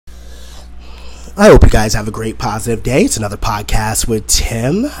I hope you guys have a great positive day. It's another podcast with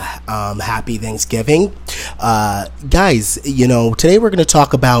Tim. Happy Thanksgiving. Guys, today we're going to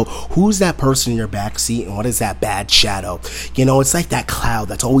talk about who's that person in your backseat and what is that bad shadow. It's like that cloud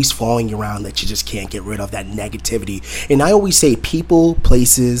that's always following you around that you just can't get rid of, that negativity. And I always say people,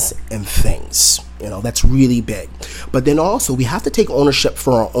 places, and things. That's really big. But then also we have to take ownership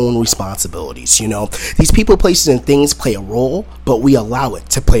for our own responsibilities. These people, places, and things play a role, but we allow it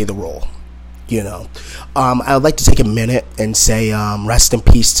to play the role. I would like to take a minute and say rest in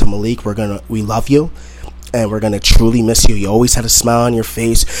peace to Malik. We love you, and we're gonna truly miss you. You always had a smile on your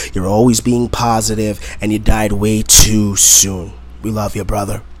face. You're always being positive, and you died way too soon. We love you,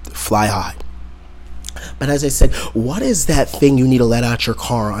 brother. Fly high. But as I said, what is that thing you need to let out your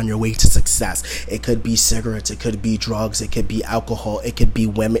car on your way to success? It could be cigarettes, it could be drugs, it could be alcohol, it could be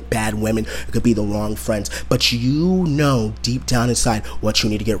women, bad women, it could be the wrong friends. But you know deep down inside what you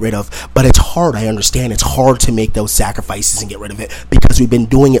need to get rid of. But it's hard, I understand. It's hard to make those sacrifices and get rid of it because we've been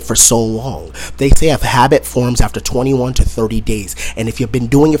doing it for so long. They say a habit forms after 21 to 30 days. And if you've been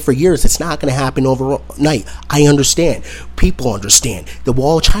doing it for years, it's not going to happen overnight. I understand. People understand. The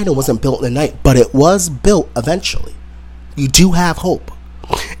Wall of China wasn't built in a night, but it was built eventually. You do have hope.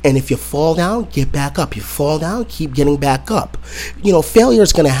 And if you fall down, get back up. You fall down, keep getting back up. Failure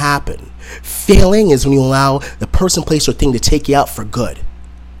is going to happen. Failing is when you allow the person, place, or thing to take you out for good.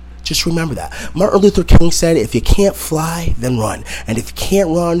 Just remember that. Martin Luther King said, if you can't fly, then run. And if you can't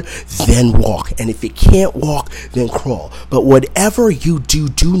run, then walk. And if you can't walk, then crawl. But whatever you do,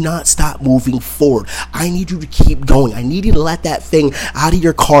 do not stop moving forward. I need you to keep going. I need you to let that thing out of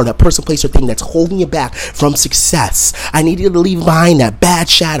your car, that person, place, or thing that's holding you back from success. I need you to leave behind that bad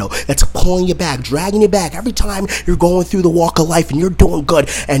shadow that's pulling you back, dragging you back every time you're going through the walk of life and you're doing good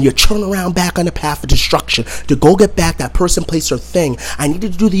and you turn around back on the path of destruction to go get back that person, place, or thing. I need you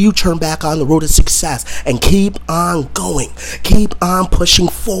to do the U-turn back on the road to success and keep on going. Keep on pushing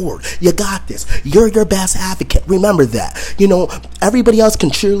forward. You got this. You're your best advocate. Remember that. Everybody else can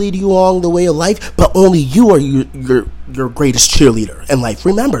cheerlead you along the way of life, but only you are your greatest cheerleader in life.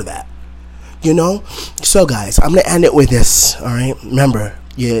 Remember that. So guys, I'm going to end it with this. All right. Remember,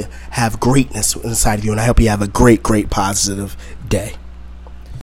 you have greatness inside of you, and I hope you have a great, great positive day.